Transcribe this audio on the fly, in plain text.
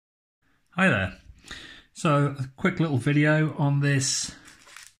Hi there. So a quick little video on this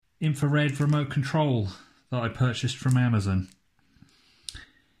infrared remote control that I purchased from Amazon.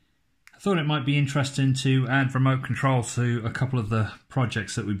 I thought it might be interesting to add remote control to a couple of the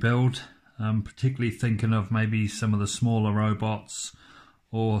projects that we build. Particularly thinking of maybe some of the smaller robots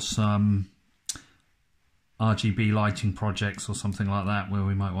or some RGB lighting projects or something like that, where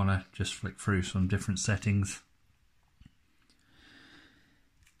we might want to just flick through some different settings.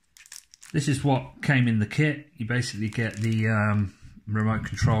 This is what came in the kit. You basically get the remote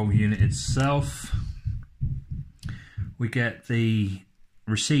control unit itself. We get the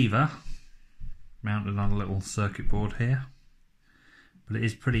receiver mounted on a little circuit board here. But it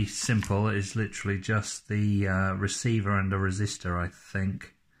is pretty simple. It is literally just the receiver and a resistor, I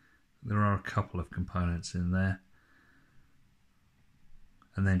think. There are a couple of components in there.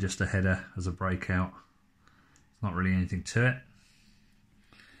 And then just a header as a breakout. It's not really anything to it.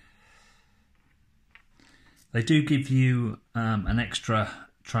 They do give you an extra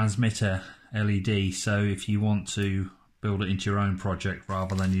transmitter LED, so if you want to build it into your own project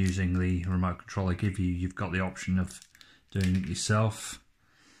rather than using the remote control they give you, you've got the option of doing it yourself.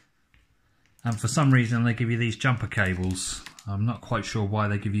 And for some reason they give you these jumper cables. I'm not quite sure why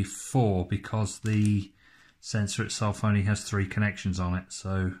they give you 4, because the sensor itself only has 3 connections on it,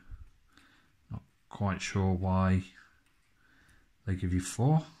 so not quite sure why they give you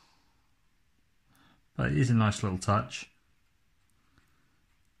 4. But it is a nice little touch.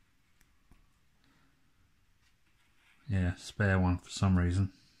 Yeah, spare one for some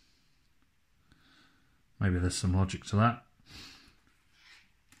reason. Maybe there's some logic to that.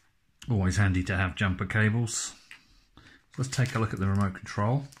 Always handy to have jumper cables. Let's take a look at the remote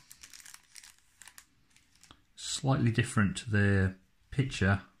control. Slightly different to the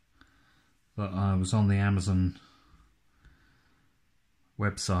picture that was on the Amazon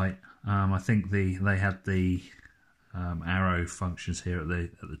website. I think they had the arrow functions here at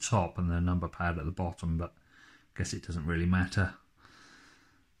the top and the number pad at the bottom, but I guess it doesn't really matter.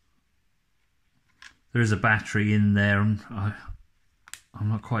 There is a battery in there, and I'm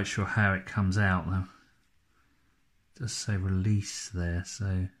not quite sure how it comes out though. It does say release there,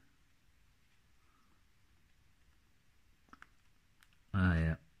 so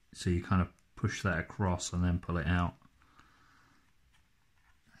yeah. So you kind of push that across and then pull it out.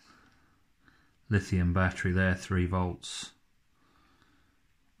 Lithium battery there, 3 volts.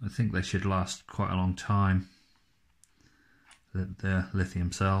 I think they should last quite a long time. They're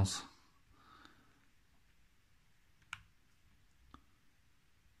lithium cells.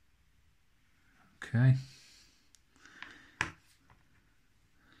 Okay.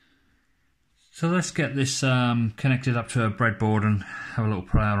 So let's get this connected up to a breadboard and have a little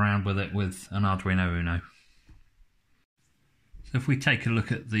play around with it with an Arduino Uno. So if we take a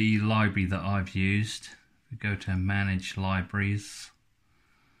look at the library that I've used, we go to Manage Libraries,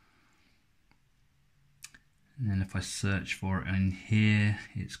 and then if I search for it in here,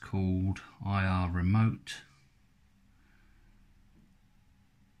 it's called IR Remote.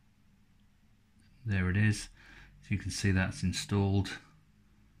 There it is. So you can see that's installed,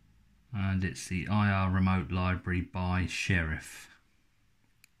 and it's the IR Remote library by Sheriff.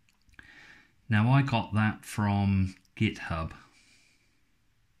 Now I got that from GitHub.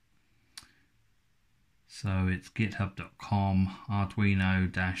 So it's github.com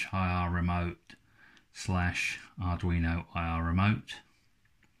Arduino-IR remote /Arduino IR remote.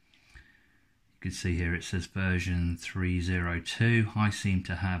 You can see here it says version 302. I seem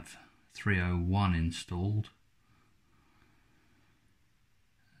to have 301 installed.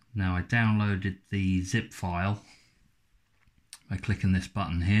 Now I downloaded the zip file by clicking this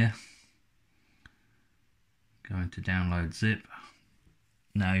button here. Going to download zip.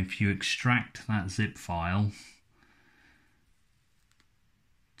 Now if you extract that zip file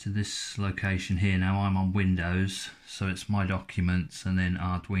to this location here, now I'm on Windows, so it's my documents and then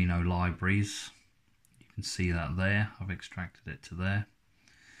Arduino libraries. You can see that there, I've extracted it to there.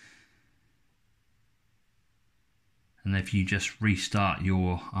 And if you just restart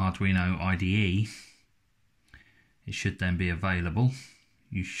your Arduino IDE, it should then be available.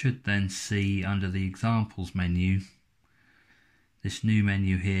 You should then see under the examples menu this new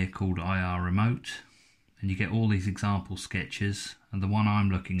menu here called IR Remote, and you get all these example sketches, and the one I'm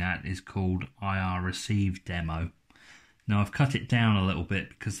looking at is called IR Receive Demo. Now I've cut it down a little bit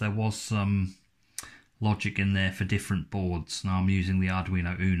because there was some logic in there for different boards. Now I'm using the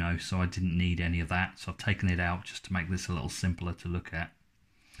Arduino Uno, so I didn't need any of that, so I've taken it out just to make this a little simpler to look at.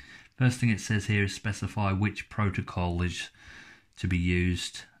 First thing it says here is specify which protocol is to be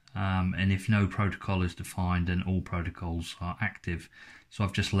used. and if no protocol is defined, then all protocols are active. So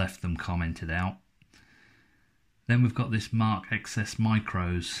I've just left them commented out. Then we've got this mark excess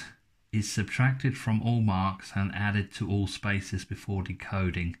micros is subtracted from all marks and added to all spaces before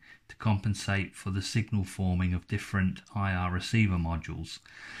decoding to compensate for the signal forming of different IR receiver modules.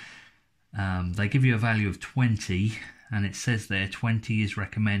 They give you a value of 20, and it says there 20 is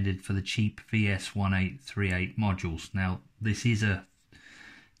recommended for the cheap VS1838 modules. Now this is a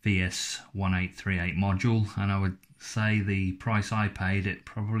VS1838 module, and I would say the price I paid, it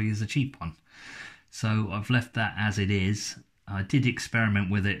probably is a cheap one. So I've left that as it is. I did experiment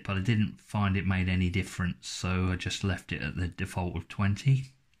with it, but I didn't find it made any difference, so I just left it at the default of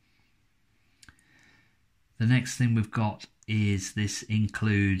 20. The next thing we've got is this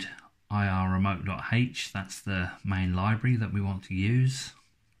include IR remote.h. That's the main library that we want to use.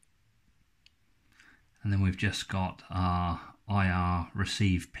 And then we've just got our IR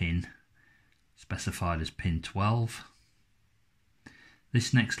receive pin specified as pin 12.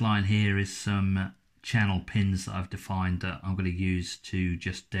 This next line here is some channel pins that I've defined that I'm going to use to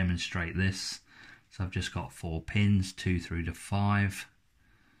just demonstrate this. So I've just got 4 pins, 2 through to 5.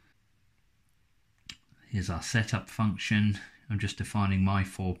 Here's our setup function. I'm just defining my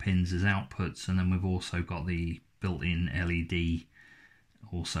 4 pins as outputs, and then we've also got the built-in LED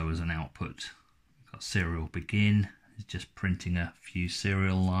also as an output. We've got serial begin, it's just printing a few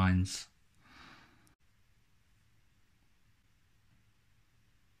serial lines.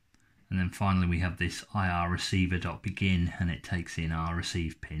 And then finally we have this IR receiver.begin, and it takes in our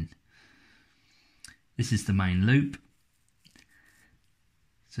receive pin. This is the main loop.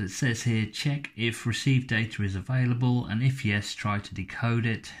 So it says here, check if received data is available, and if yes, try to decode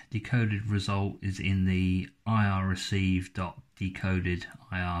it. Decoded result is in the IR receive.decoded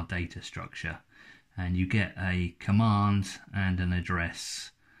IR data structure, and you get a command and an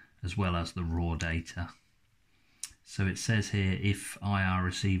address as well as the raw data. So it says here, if IR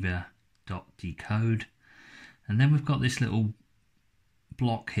receiver.decode, and then we've got this little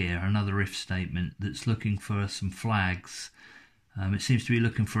block here, another if statement that's looking for some flags. It seems to be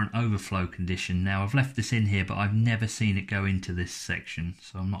looking for an overflow condition. Now I've left this in here, but I've never seen it go into this section,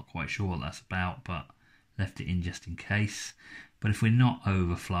 so I'm not quite sure what that's about, but left it in just in case. But if we're not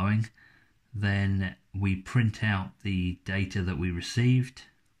overflowing, then we print out the data that we received.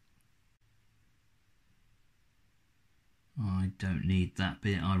 I don't need that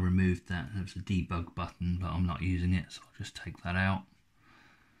bit, I removed that. There was a debug button, but I'm not using it, so I'll just take that out.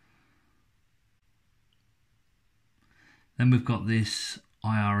 Then we've got this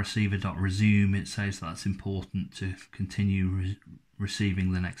IR receiver.resume. It says that's important to continue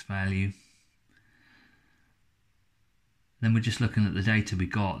receiving the next value. Then we're just looking at the data we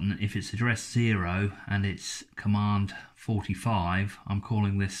got, and if it's address 0 and it's command 45, I'm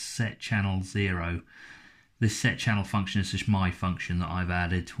calling this set channel 0. This set channel function is just my function that I've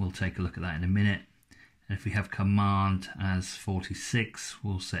added. We'll take a look at that in a minute. And if we have command as 46,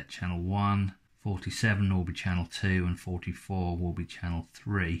 we'll set channel 1. 47 will be channel 2, and 44 will be channel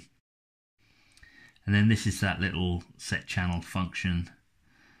 3. And then this is that little set channel function.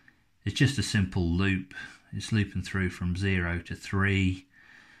 It's just a simple loop. It's looping through from 0 to 3,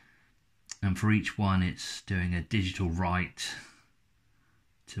 and for each one it's doing a digital write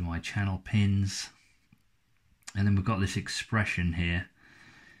to my channel pins. And then we've got this expression here.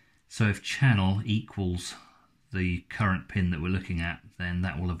 So if channel equals the current pin that we're looking at, then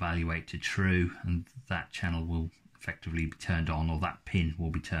that will evaluate to true, and that channel will effectively be turned on, or that pin will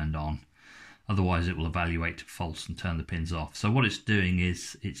be turned on. Otherwise it will evaluate to false and turn the pins off. So what it's doing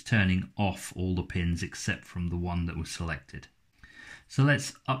is it's turning off all the pins except from the one that was selected. So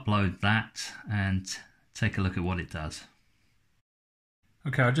let's upload that and take a look at what it does.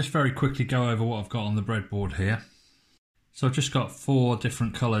 Okay, I'll just very quickly go over what I've got on the breadboard here. So I've just got 4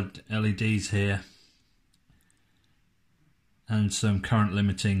 different coloured LEDs here, and some current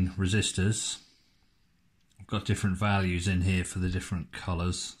limiting resistors. I've got different values in here for the different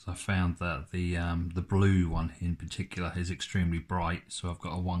colours. I found that the blue one in particular is extremely bright, so I've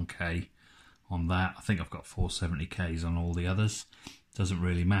got a 1K on that. I think I've got 470Ks on all the others. Doesn't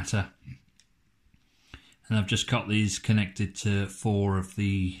really matter. And I've just got these connected to 4 of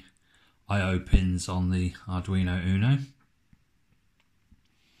the I/O pins on the Arduino Uno.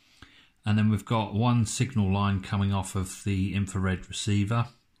 And then we've got 1 signal line coming off of the infrared receiver.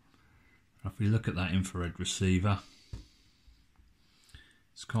 If we look at that infrared receiver,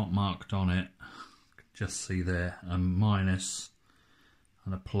 it's got marked on it, you can just see there, a minus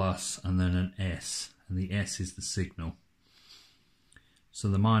and a plus and then an S, and the S is the signal. So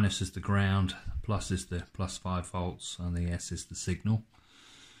the minus is the ground, the plus is the plus 5 volts, and the S is the signal.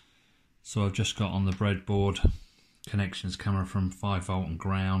 So I've just got on the breadboard connections coming from 5 volt and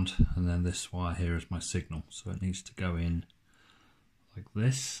ground, and then this wire here is my signal, so it needs to go in like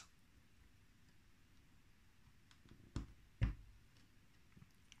this.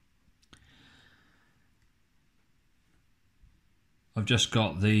 I've just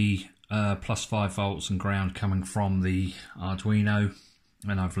got the plus 5 volts and ground coming from the Arduino,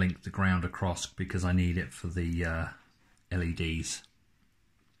 and I've linked the ground across because I need it for the LEDs.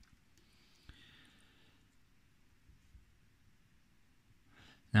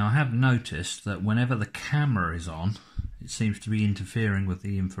 Now I have noticed that whenever the camera is on, it seems to be interfering with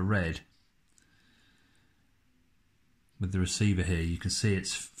the infrared. With the receiver here, you can see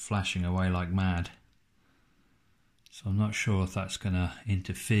it's flashing away like mad. So I'm not sure if that's going to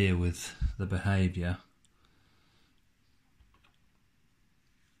interfere with the behaviour.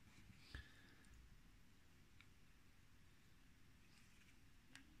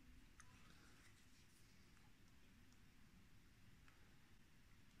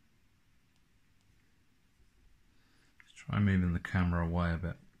 Let's try moving the camera away a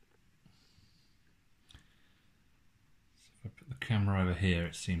bit. So if I put the camera over here,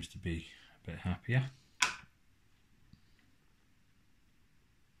 it seems to be a bit happier.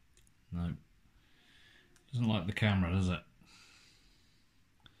 No, doesn't like the camera, does it?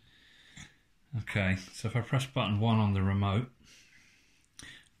 Okay, so if I press button 1 on the remote, I'm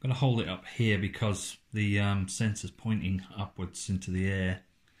going to hold it up here because the sensor's pointing upwards into the air.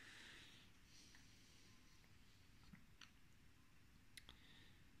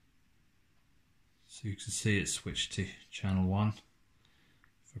 So you can see it switched to channel 1.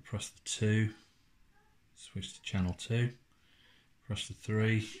 If I press the 2, switch to channel 2, press the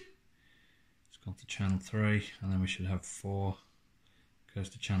 3, gone to channel 3, and then we should have 4 goes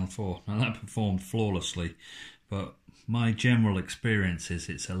to channel 4. Now that performed flawlessly, but my general experience is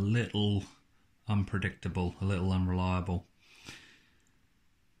it's a little unpredictable, a little unreliable.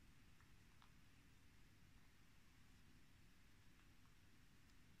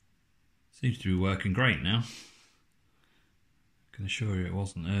 Seems to be working great now. I can assure you it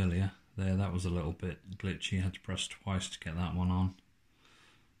wasn't earlier. There, that was a little bit glitchy. I had to press twice to get that one on.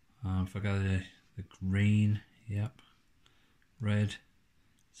 If I go to the green, yep, red,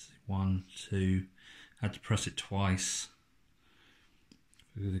 1, 2, had to press it twice.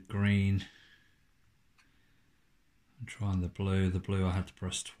 If I go to the green, I'm trying the blue I had to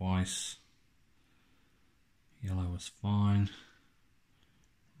press twice. Yellow was fine.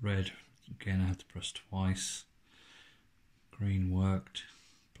 Red, again I had to press twice. Green worked,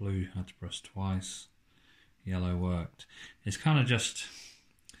 blue had to press twice. Yellow worked. It's kind of just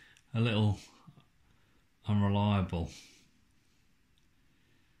a little unreliable.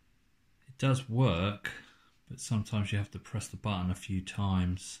 It does work, but sometimes you have to press the button a few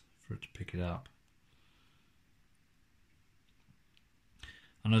times for it to pick it up.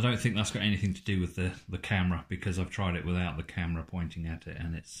 And I don't think that's got anything to do with the camera, because I've tried it without the camera pointing at it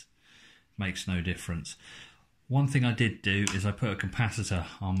and it makes no difference. One thing I did do is I put a capacitor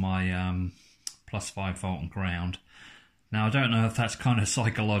on my plus 5 volt and ground. Now I don't know if that's kind of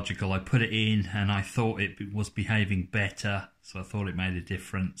psychological. I put it in and I thought it was behaving better, so I thought it made a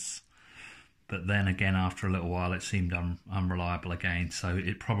difference. But then again, after a little while, it seemed unreliable again, so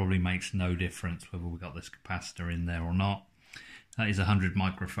it probably makes no difference whether we got this capacitor in there or not. That is 100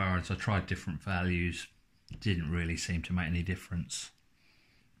 microfarads. I tried different values, didn't really seem to make any difference.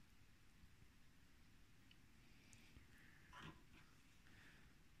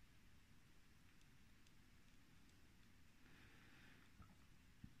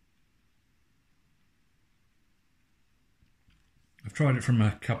 I've tried it from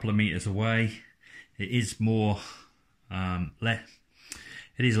a couple of meters away. It is more it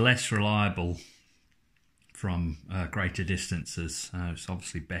is less reliable from greater distances. It's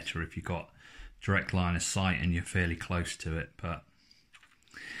obviously better if you've got direct line of sight and you're fairly close to it, but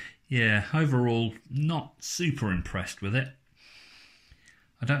yeah, overall not super impressed with it.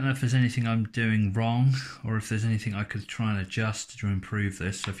 I don't know if there's anything I'm doing wrong or if there's anything I could try and adjust to improve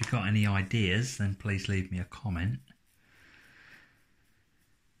this, so if you've got any ideas then please leave me a comment.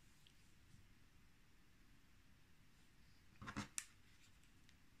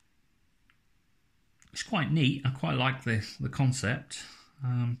 It's quite neat. I quite like the concept.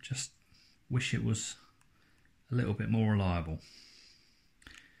 Just wish it was a little bit more reliable.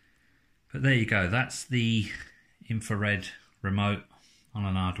 But there you go. That's the infrared remote on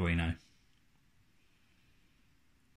an Arduino.